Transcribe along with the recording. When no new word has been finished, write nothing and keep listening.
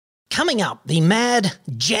Coming up, the mad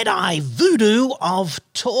Jedi voodoo of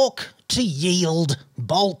torque to yield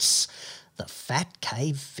bolts. The Fat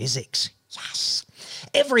Cave physics. Yes.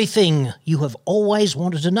 Everything you have always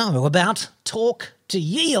wanted to know about torque to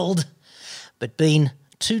yield, but been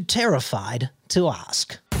too terrified to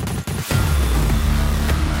ask.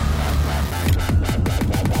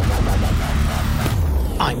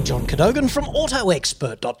 I'm John Cadogan from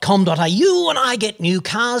AutoExpert.com.au, and I get new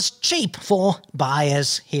cars cheap for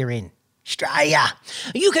buyers here in Australia.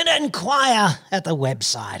 You can inquire at the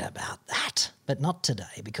website about that, but not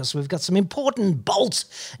today because we've got some important bolt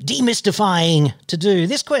demystifying to do.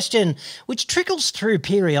 This question, which trickles through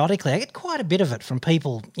periodically, I get quite a bit of it from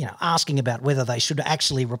people, asking about whether they should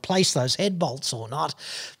actually replace those head bolts or not,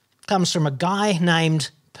 comes from a guy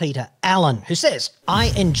named Peter Allen, who says, I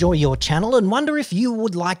enjoy your channel and wonder if you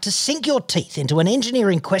would like to sink your teeth into an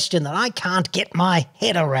engineering question that I can't get my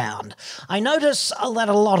head around. I notice that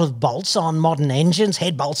a lot of bolts on modern engines,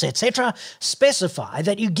 head bolts, etc., specify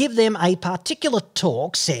that you give them a particular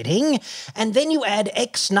torque setting and then you add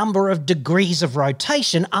X number of degrees of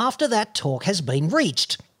rotation after that torque has been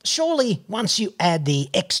reached. Surely, once you add the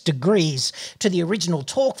X degrees to the original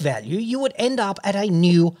torque value, you would end up at a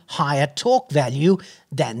new, higher torque value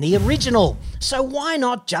than the original. So why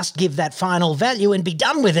not just give that final value and be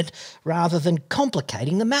done with it, rather than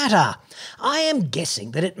complicating the matter? I am guessing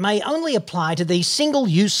that it may only apply to these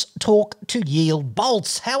single-use torque-to-yield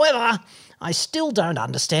bolts. However, I still don't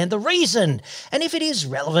understand the reason. And if it is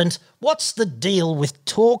relevant, what's the deal with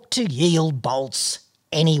torque-to-yield bolts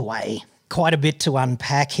anyway? Quite a bit to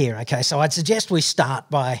unpack here, okay? So I'd suggest we start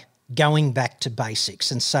by going back to basics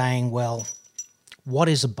and saying, well, what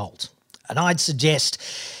is a bolt? And I'd suggest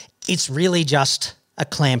it's really just a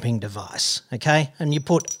clamping device, okay? And you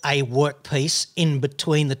put a workpiece in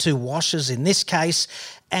between the two washers in this case,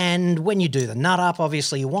 and when you do the nut up,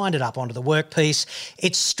 obviously you wind it up onto the workpiece.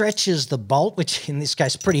 It stretches the bolt, which in this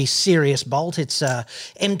case, pretty serious bolt. It's a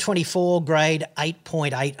M24 grade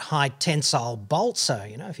 8.8 high tensile bolt. So,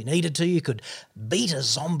 if you needed to, you could beat a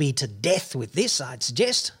zombie to death with this, I'd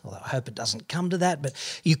suggest. Although I hope it doesn't come to that, but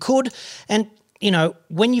you could. And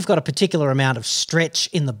when you've got a particular amount of stretch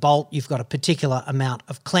in the bolt, you've got a particular amount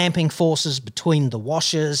of clamping forces between the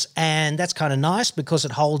washers, and that's kind of nice because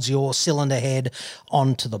it holds your cylinder head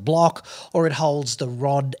onto the block, or it holds the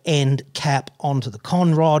rod end cap onto the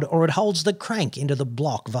con rod, or it holds the crank into the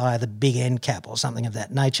block via the big end cap or something of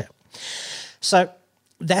that nature. So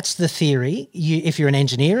that's the theory. If you're an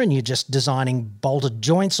engineer and you're just designing bolted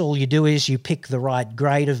joints, all you do is you pick the right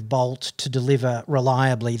grade of bolt to deliver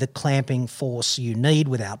reliably the clamping force you need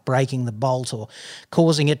without breaking the bolt or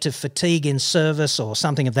causing it to fatigue in service or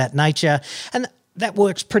something of that nature. And that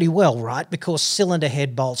works pretty well, right? Because cylinder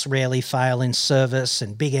head bolts rarely fail in service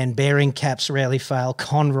and big end bearing caps rarely fail.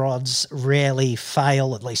 Con rods rarely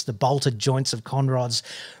fail, at least the bolted joints of con rods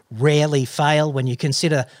rarely fail when you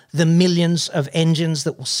consider the millions of engines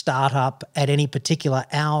that will start up at any particular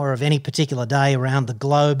hour of any particular day around the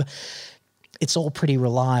globe. It's all pretty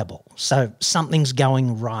reliable. So something's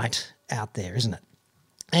going right out there, isn't it?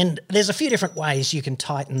 And there's a few different ways you can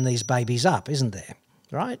tighten these babies up, isn't there?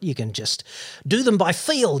 Right? You can just do them by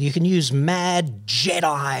feel. You can use mad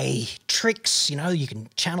Jedi tricks. You can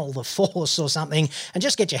channel the force or something and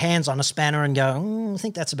just get your hands on a spanner and go, I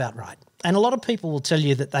think that's about right. And a lot of people will tell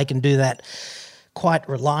you that they can do that quite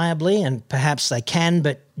reliably, and perhaps they can,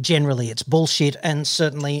 but generally it's bullshit and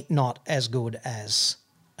certainly not as good as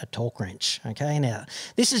a torque wrench, okay? Now,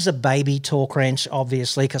 this is a baby torque wrench,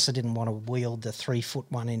 obviously, because I didn't want to wield the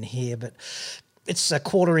 3-foot one in here, but it's a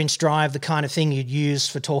 1/4-inch drive, the kind of thing you'd use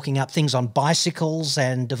for torquing up things on bicycles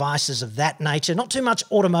and devices of that nature. Not too much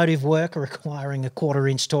automotive work requiring a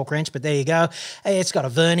 1/4-inch torque wrench, but there you go. It's got a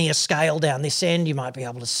vernier scale down this end. You might be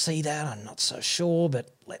able to see that. I'm not so sure, but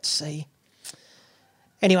let's see.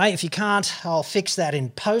 Anyway, if you can't, I'll fix that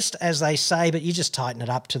in post, as they say, but you just tighten it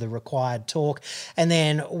up to the required torque. And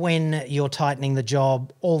then when you're tightening the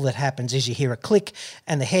job, all that happens is you hear a click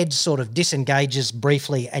and the head sort of disengages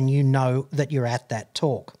briefly and you know that you're at that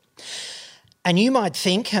torque. And you might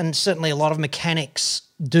think, and certainly a lot of mechanics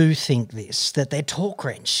do think this, that their torque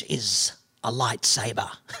wrench is a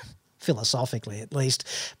lightsaber. Philosophically at least,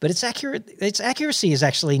 but its accuracy is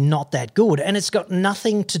actually not that good, and it's got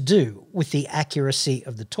nothing to do with the accuracy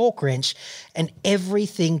of the torque wrench and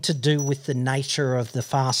everything to do with the nature of the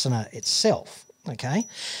fastener itself, okay?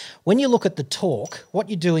 When you look at the torque, what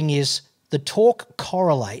you're doing is the torque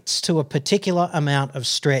correlates to a particular amount of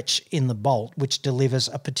stretch in the bolt, which delivers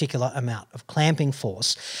a particular amount of clamping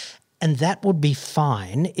force. And that would be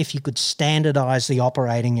fine if you could standardize the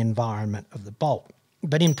operating environment of the bolt.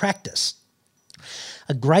 But in practice,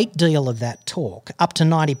 A great deal of that torque, up to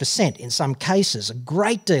 90% in some cases, a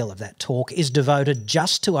great deal of that torque is devoted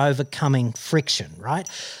just to overcoming friction, right?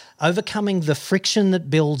 Overcoming the friction that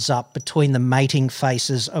builds up between the mating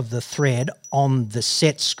faces of the thread on the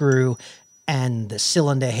set screw and the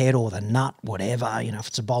cylinder head or the nut, whatever, if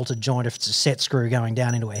it's a bolted joint, if it's a set screw going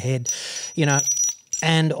down into a head,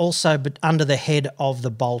 and also but under the head of the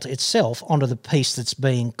bolt itself onto the piece that's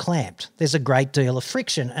being clamped. There's a great deal of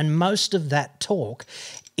friction, and most of that torque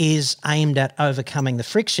is aimed at overcoming the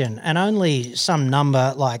friction, and only some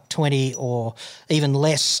number like 20 or even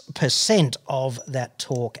less percent of that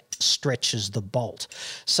torque stretches the bolt.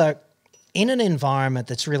 So in an environment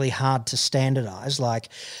that's really hard to standardize, like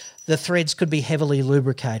the threads could be heavily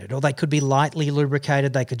lubricated or they could be lightly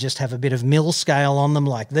lubricated, they could just have a bit of mill scale on them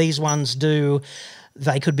like these ones do.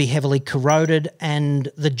 They could be heavily corroded, and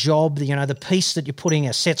the job, the piece that you're putting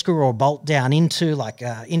a set screw or a bolt down into, like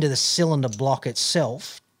into the cylinder block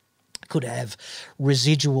itself, could have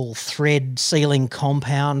residual thread sealing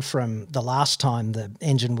compound from the last time the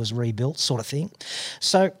engine was rebuilt, sort of thing.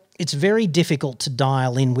 So it's very difficult to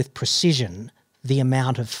dial in with precision the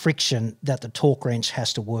amount of friction that the torque wrench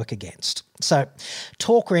has to work against. So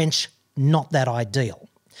torque wrench, not that ideal.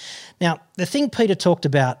 Now, the thing Peter talked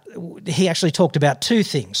about, he actually talked about two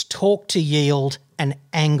things, torque to yield and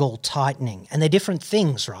angle tightening. And they're different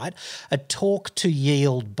things, right? A torque to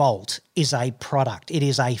yield bolt is a product. It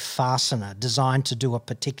is a fastener designed to do a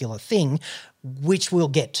particular thing, which we'll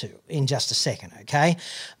get to in just a second, okay?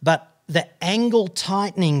 But the angle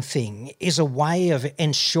tightening thing is a way of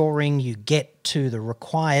ensuring you get to the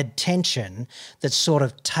required tension that sort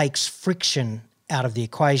of takes friction out of the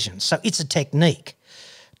equation. So it's a technique.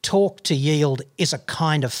 Torque to yield is a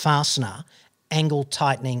kind of fastener. Angle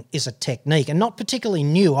tightening is a technique, and not particularly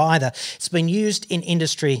new either. It's been used in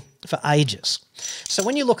industry for ages. So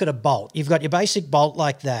when you look at a bolt, you've got your basic bolt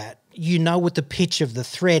like that. You know what the pitch of the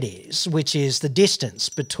thread is, which is the distance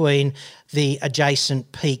between the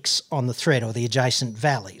adjacent peaks on the thread or the adjacent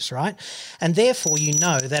valleys, right? And therefore you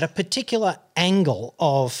know that a particular angle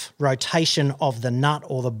of rotation of the nut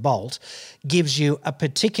or the bolt gives you a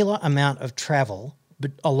particular amount of travel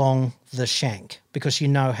along the shank, because you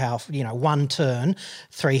know how, one turn,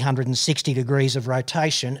 360 degrees of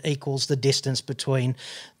rotation equals the distance between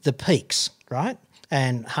the peaks, right?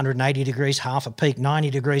 And 180 degrees, half a peak, 90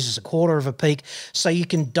 degrees is a quarter of a peak. So you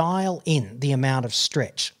can dial in the amount of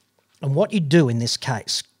stretch. And what you do in this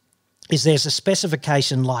case is there's a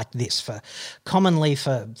specification like this commonly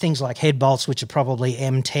for things like head bolts, which are probably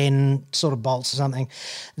M10 sort of bolts or something,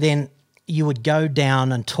 then you would go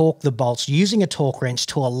down and torque the bolts using a torque wrench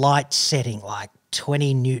to a light setting like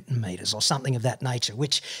 20 Newton meters or something of that nature,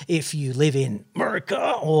 which if you live in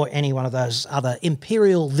America or any one of those other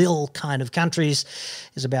Imperialville kind of countries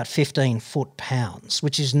is about 15 foot-pounds,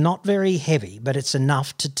 which is not very heavy, but it's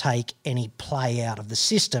enough to take any play out of the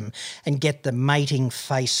system and get the mating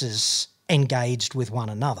faces engaged with one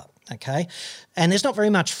another. Okay, and there's not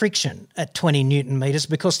very much friction at 20 Newton meters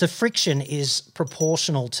because the friction is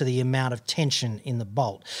proportional to the amount of tension in the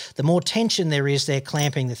bolt. The more tension there is there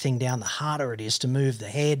clamping the thing down, the harder it is to move the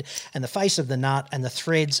head and the face of the nut and the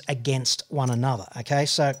threads against one another. Okay,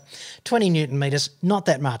 so 20 Newton meters, not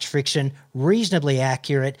that much friction, reasonably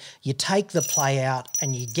accurate. You take the play out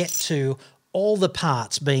and you get to all the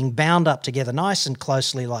parts being bound up together nice and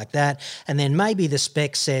closely like that, and then maybe the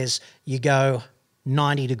spec says you go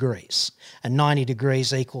 90 degrees, and 90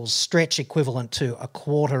 degrees equals stretch equivalent to a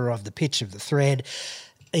quarter of the pitch of the thread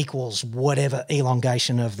equals whatever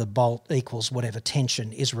elongation of the bolt equals whatever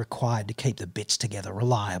tension is required to keep the bits together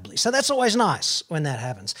reliably. So that's always nice when that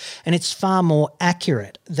happens. And it's far more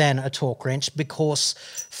accurate than a torque wrench because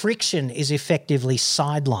friction is effectively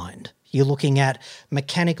sidelined. You're looking at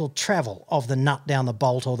mechanical travel of the nut down the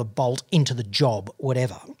bolt or the bolt into the job,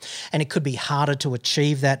 whatever. And it could be harder to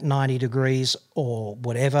achieve that 90 degrees or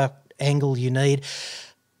whatever angle you need,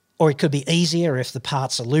 or it could be easier if the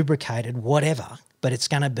parts are lubricated, whatever, but it's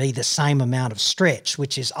going to be the same amount of stretch,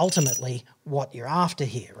 which is ultimately what you're after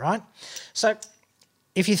here, right? So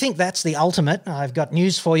if you think that's the ultimate, I've got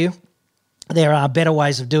news for you. There are better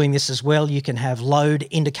ways of doing this as well. You can have load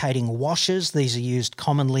indicating washers. These are used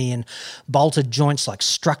commonly in bolted joints, like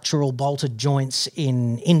structural bolted joints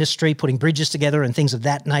in industry, putting bridges together and things of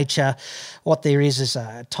that nature. What there is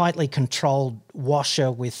a tightly controlled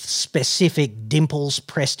washer with specific dimples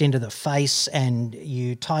pressed into the face, and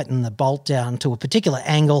you tighten the bolt down to a particular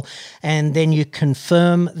angle, and then you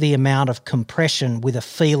confirm the amount of compression with a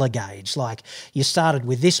feeler gauge. Like you started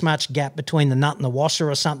with this much gap between the nut and the washer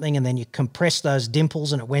or something, and then you compress compressed those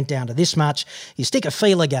dimples and it went down to this much. You stick a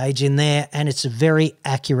feeler gauge in there and it's a very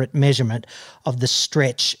accurate measurement of the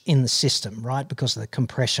stretch in the system, right, because of the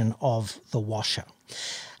compression of the washer.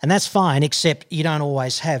 And that's fine, except you don't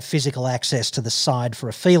always have physical access to the side for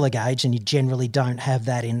a feeler gauge, and you generally don't have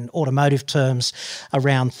that in automotive terms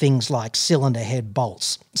around things like cylinder head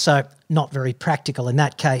bolts. So not very practical in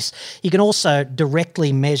that case. You can also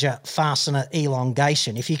directly measure fastener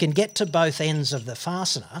elongation. If you can get to both ends of the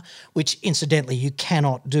fastener, which incidentally you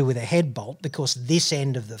cannot do with a head bolt because this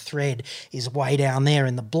end of the thread is way down there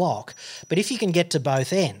in the block, but if you can get to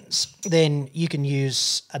both ends, then you can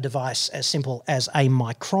use a device as simple as a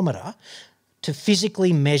micrometer to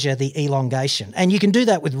physically measure the elongation. And you can do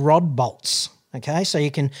that with rod bolts. Okay, so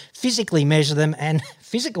you can physically measure them, and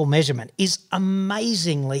physical measurement is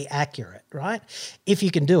amazingly accurate, right, if you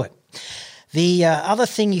can do it. The other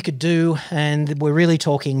thing you could do, and we're really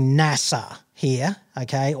talking NASA here,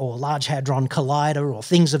 okay, or Large Hadron Collider or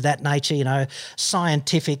things of that nature, you know,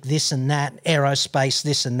 scientific this and that, aerospace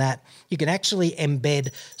this and that, you can actually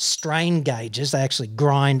embed strain gauges. They actually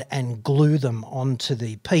grind and glue them onto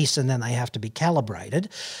the piece and then they have to be calibrated,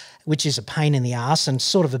 which is a pain in the ass and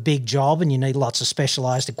sort of a big job, and you need lots of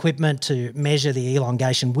specialised equipment to measure the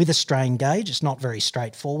elongation with a strain gauge. It's not very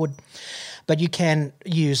straightforward, but you can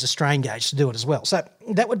use a strain gauge to do it as well. So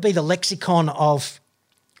that would be the lexicon of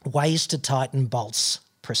ways to tighten bolts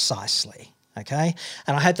precisely, okay?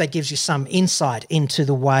 And I hope that gives you some insight into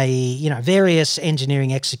the way, you know, various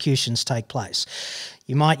engineering executions take place.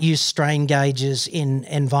 You might use strain gauges in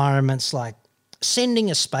environments like sending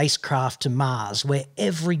a spacecraft to Mars where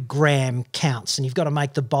every gram counts, and you've got to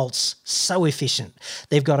make the bolts so efficient.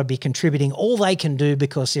 They've got to be contributing all they can do,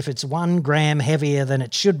 because if it's 1 gram heavier than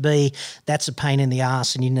it should be, that's a pain in the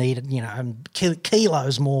ass, and you need, you know,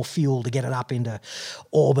 kilos more fuel to get it up into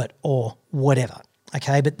orbit or whatever.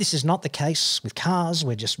 Okay, but this is not the case with cars.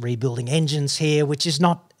 We're just rebuilding engines here, which is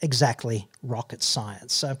not exactly rocket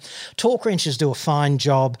science. So torque wrenches do a fine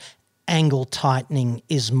job. Angle tightening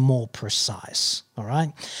is more precise, all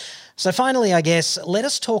right? So finally, I guess, let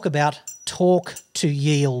us talk about torque to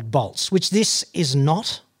yield bolts, which this is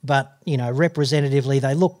not, but, you know, representatively,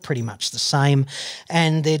 they look pretty much the same,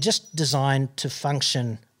 and they're just designed to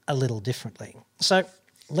function a little differently. So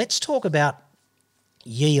let's talk about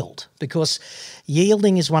yield, because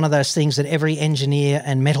yielding is one of those things that every engineer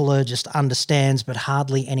and metallurgist understands, but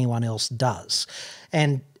hardly anyone else does.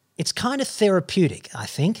 And it's kind of therapeutic, I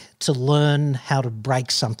think, to learn how to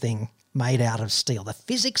break something made out of steel. The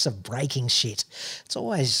physics of breaking shit. It's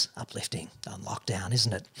always uplifting on lockdown,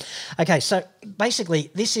 isn't it? Okay, so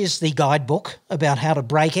basically this is the guidebook about how to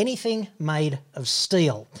break anything made of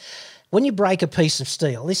steel. When you break a piece of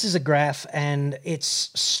steel, this is a graph and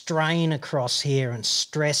it's strain across here and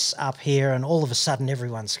stress up here, and all of a sudden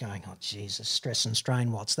everyone's going, oh, Jesus, stress and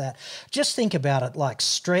strain, what's that? Just think about it like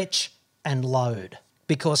stretch and load,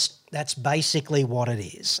 because that's basically what it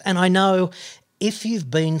is. And I know if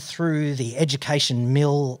you've been through the education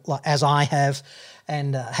mill, as I have,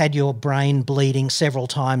 and had your brain bleeding several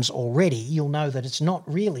times already, you'll know that it's not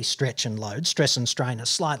really stretch and load. Stress and strain are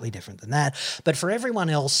slightly different than that. But for everyone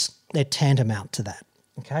else, they're tantamount to that,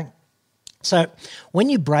 okay? So when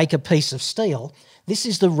you break a piece of steel, this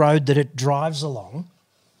is the road that it drives along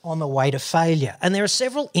on the way to failure. And there are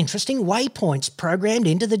several interesting waypoints programmed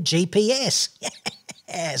into the GPS.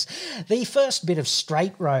 Yes. The first bit of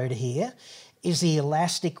straight road here is the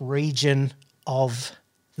elastic region of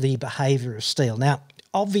the behaviour of steel. Now,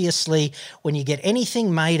 obviously, when you get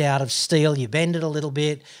anything made out of steel, you bend it a little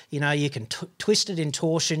bit, you know, you can twist it in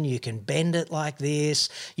torsion, you can bend it like this,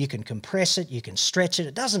 you can compress it, you can stretch it,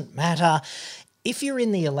 it doesn't matter. If you're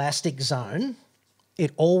in the elastic zone,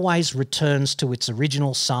 it always returns to its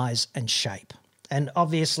original size and shape. And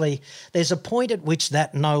obviously, there's a point at which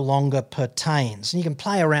that no longer pertains. And you can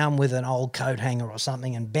play around with an old coat hanger or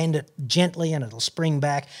something and bend it gently and it'll spring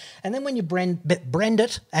back. And then when you bend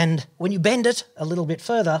it, and when you bend it a little bit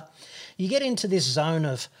further, you get into this zone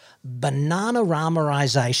of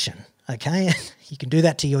bananaramarization, okay? You can do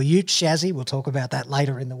that to your ute chassis. We'll talk about that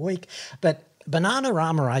later in the week. But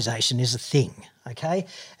bananaramarization is a thing, okay?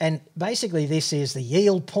 And basically this is the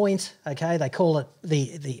yield point, okay? They call it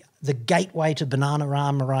the gateway to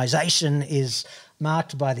bananaramarization is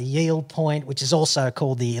marked by the yield point, which is also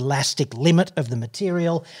called the elastic limit of the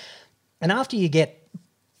material. And after you get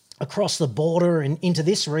across the border and into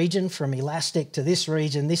this region, from elastic to this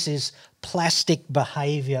region, this is plastic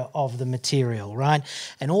behaviour of the material, right?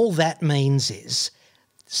 And all that means is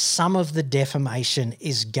some of the deformation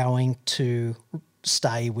is going to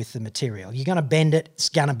stay with the material. You're going to bend it, it's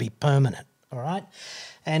going to be permanent, all right?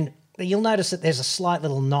 And you'll notice that there's a slight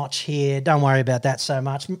little notch here. Don't worry about that so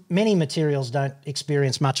much. Many materials don't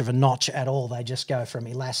experience much of a notch at all. They just go from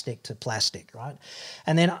elastic to plastic, right?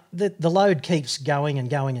 And then the load keeps going and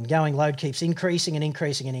going and going. Load keeps increasing and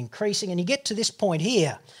increasing and increasing. And you get to this point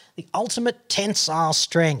here, the ultimate tensile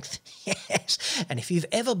strength. Yes. And if you've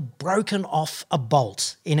ever broken off a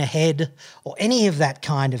bolt in a head or any of that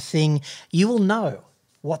kind of thing, you will know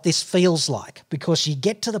what this feels like, because you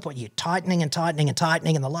get to the point you're tightening and tightening and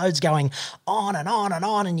tightening and the load's going on and on and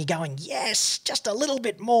on and you're going, yes, just a little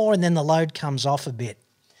bit more, and then the load comes off a bit.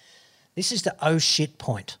 This is the oh shit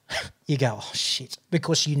point. You go, oh shit,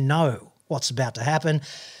 because you know what's about to happen.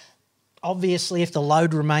 Obviously, if the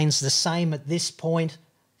load remains the same at this point,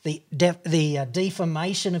 the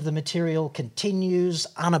deformation of the material continues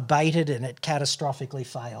unabated and it catastrophically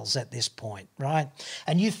fails at this point, right?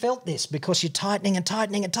 And you felt this because you're tightening and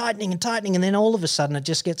tightening and tightening and tightening, and then all of a sudden it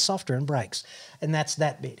just gets softer and breaks. And that's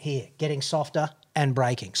that bit here, getting softer and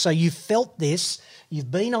breaking. So you felt this, you've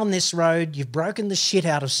been on this road, you've broken the shit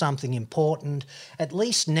out of something important. At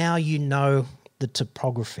least now you know the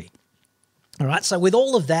topography. All right, so with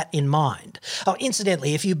all of that in mind, oh,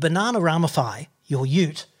 incidentally, if you banana ramify your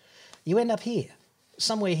ute, you end up here,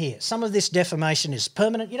 somewhere here. Some of this deformation is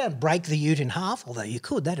permanent. You don't break the ute in half, although you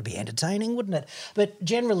could. That'd be entertaining, wouldn't it? But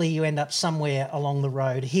generally you end up somewhere along the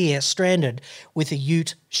road here, stranded with a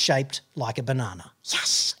ute shaped like a banana.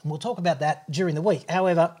 Yes! And we'll talk about that during the week.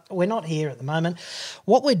 However, we're not here at the moment.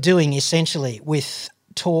 What we're doing essentially with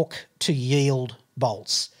torque to yield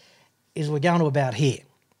bolts is we're going to about here,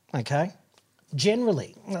 okay?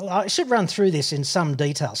 Generally, I should run through this in some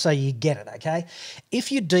detail so you get it, okay? If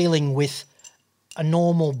you're dealing with a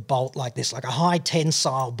normal bolt like this, like a high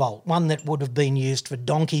tensile bolt, one that would have been used for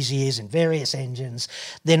donkey's years in various engines,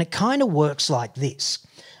 then it kind of works like this.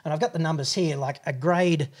 And I've got the numbers here, like a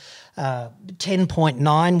grade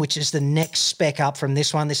 10.9, which is the next spec up from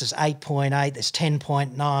this one. This is 8.8, there's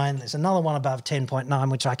 10.9, there's another one above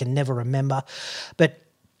 10.9, which I can never remember. But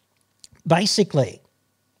basically,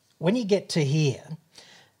 when you get to here,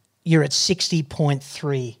 you're at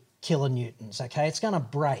 60.3 kilonewtons, okay? It's going to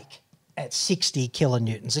break at 60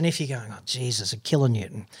 kilonewtons. And if you're going, oh, Jesus, a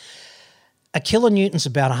kilonewton's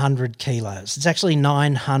about 100 kilos. It's actually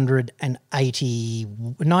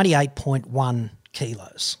 98.1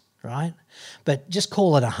 kilos, right? But just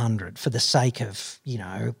call it 100 for the sake of, you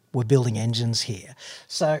know, we're building engines here.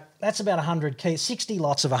 So that's about 100 kilos, 60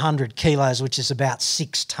 lots of 100 kilos, which is about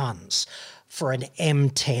 6 tons for an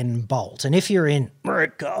M10 bolt. And if you're in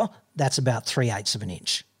America, that's about 3/8 of an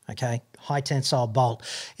inch, okay? High tensile bolt,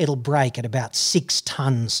 it'll break at about 6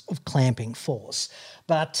 tons of clamping force.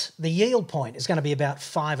 But the yield point is going to be about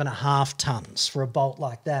 5.5 tons for a bolt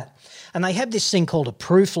like that. And they have this thing called a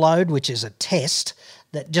proof load, which is a test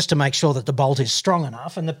that just to make sure that the bolt is strong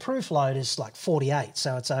enough. And the proof load is like 48,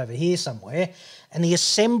 so it's over here somewhere. And the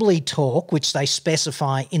assembly torque, which they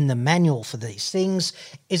specify in the manual for these things,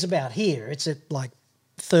 is about here. It's at like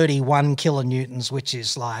 31 kilonewtons, which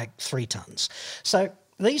is like 3 tons. So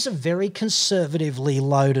these are very conservatively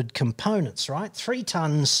loaded components, right? 3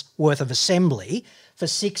 tons worth of assembly for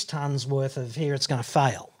 6 tons worth of here, it's going to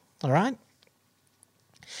fail, all right?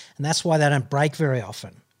 And that's why they don't break very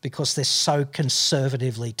often, because they're so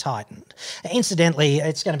conservatively tightened. Incidentally,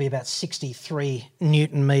 it's going to be about 63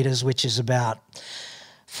 newton meters, which is about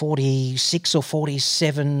 46 or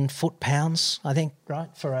 47 foot-pounds, I think, right,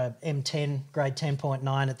 for a M10 grade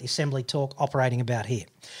 10.9 at the assembly torque operating about here.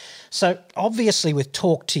 So obviously with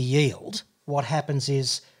torque to yield, what happens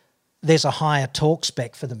is there's a higher torque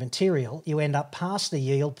spec for the material. You end up past the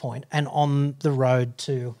yield point and on the road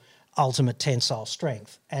to ultimate tensile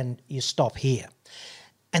strength, and you stop here.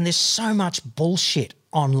 And there's so much bullshit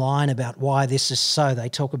online about why this is so. They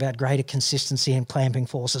talk about greater consistency and clamping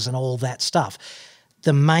forces and all that stuff.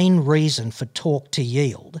 The main reason for torque to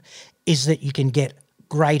yield is that you can get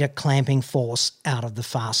greater clamping force out of the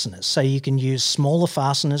fasteners. So you can use smaller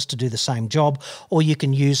fasteners to do the same job, or you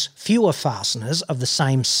can use fewer fasteners of the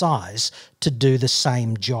same size to do the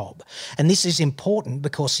same job. And this is important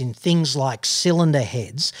because in things like cylinder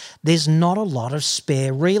heads, there's not a lot of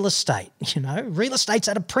spare real estate. You know, real estate's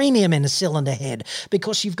at a premium in a cylinder head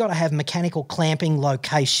because you've got to have mechanical clamping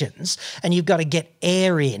locations and you've got to get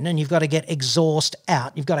air in and you've got to get exhaust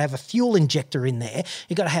out. You've got to have a fuel injector in there.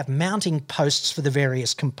 You've got to have mounting posts for the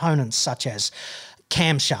various components such as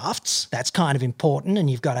camshafts. That's kind of important. And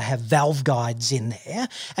you've got to have valve guides in there,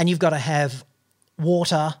 and you've got to have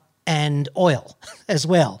water and oil as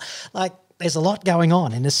well. Like, There's a lot going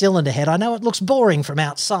on in a cylinder head. I know it looks boring from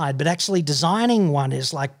outside, but actually designing one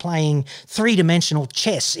is like playing three-dimensional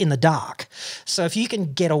chess in the dark. So if you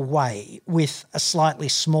can get away with a slightly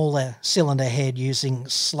smaller cylinder head using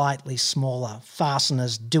slightly smaller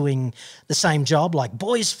fasteners doing the same job, like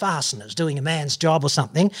boys' fasteners doing a man's job or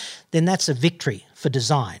something, then that's a victory for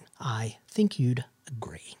design. I think you'd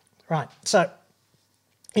agree. Right, so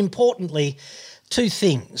importantly, two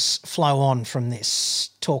things flow on from this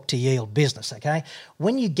Torque to Yield business, okay?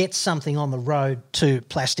 When you get something on the road to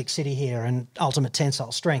Plastic City here and Ultimate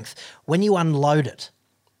Tensile Strength, when you unload it,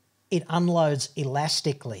 it unloads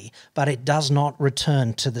elastically, but it does not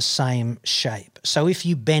return to the same shape. So if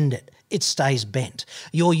you bend it, it stays bent.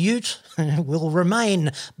 Your ute will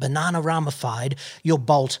remain banana ramified. Your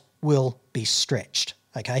bolt will be stretched.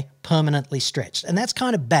 Okay, permanently stretched. And that's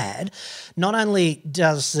kind of bad. Not only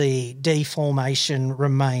does the deformation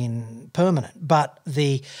remain permanent, but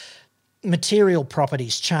the material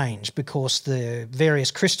properties change because the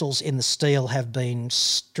various crystals in the steel have been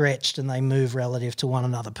stretched and they move relative to one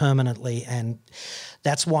another permanently, and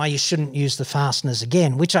that's why you shouldn't use the fasteners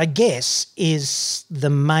again, which I guess is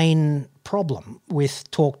the main problem with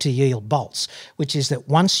Torque to Yield bolts, which is that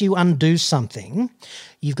once you undo something,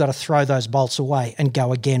 you've got to throw those bolts away and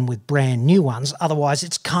go again with brand new ones. Otherwise,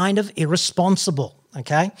 it's kind of irresponsible,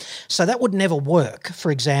 okay? So that would never work,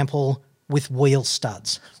 for example, with wheel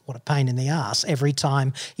studs. What a pain in the ass. Every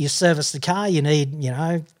time you service the car, you need,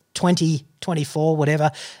 20, 24,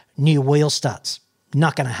 whatever, new wheel studs.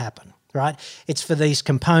 Not going to happen, right? It's for these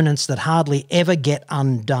components that hardly ever get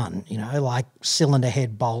undone, like cylinder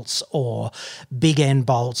head bolts or big end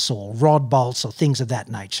bolts or rod bolts or things of that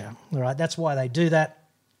nature, all right? That's why they do that.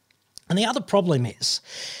 And the other problem is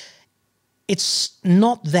it's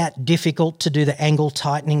not that difficult to do the angle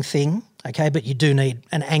tightening thing, okay, but you do need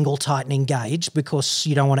an angle tightening gauge because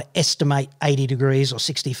you don't want to estimate 80 degrees or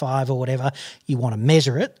 65 or whatever. You want to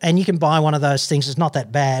measure it, and you can buy one of those things. It's not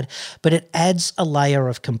that bad, but it adds a layer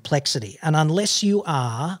of complexity. And unless you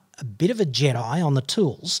are a bit of a Jedi on the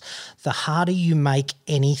tools, the harder you make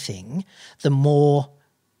anything, the more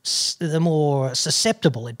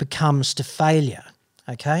susceptible it becomes to failure.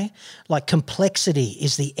 Okay, like complexity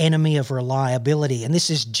is the enemy of reliability. And this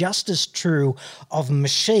is just as true of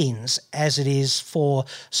machines as it is for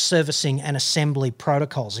servicing and assembly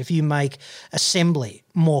protocols. If you make assembly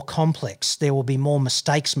more complex, there will be more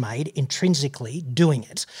mistakes made intrinsically doing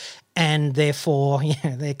it. And therefore,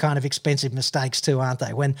 they're kind of expensive mistakes too, aren't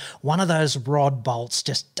they? When one of those rod bolts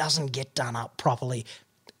just doesn't get done up properly,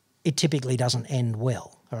 it typically doesn't end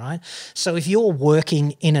well. All right. So if you're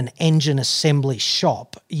working in an engine assembly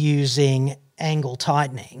shop using angle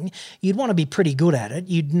tightening, you'd want to be pretty good at it.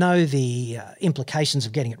 You'd know the implications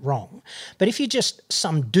of getting it wrong. But if you're just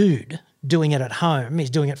some dude doing it at home, he's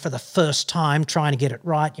doing it for the first time, trying to get it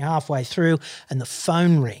right, you're halfway through and the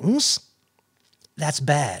phone rings, that's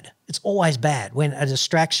bad. It's always bad when a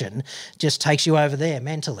distraction just takes you over there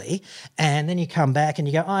mentally, and then you come back and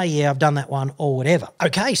you go, oh yeah, I've done that one or whatever.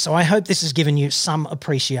 Okay, so I hope this has given you some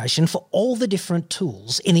appreciation for all the different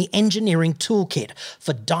tools in the engineering toolkit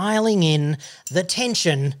for dialing in the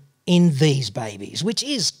tension in these babies, which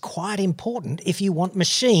is quite important if you want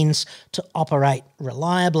machines to operate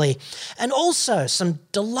reliably. And also some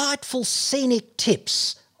delightful scenic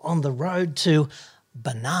tips on the road to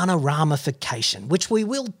banana ramification, which we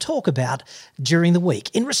will talk about during the week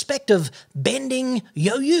in respect of bending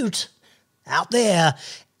your ute out there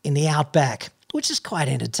in the outback, which is quite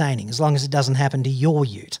entertaining as long as it doesn't happen to your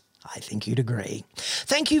ute. I think you'd agree.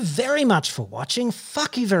 Thank you very much for watching.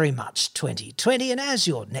 Fuck you very much, 2020. And as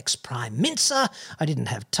your next Prime Minister, I didn't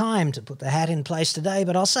have time to put the hat in place today,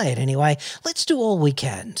 but I'll say it anyway. Let's do all we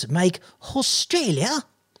can to make Australia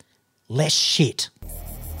less shit.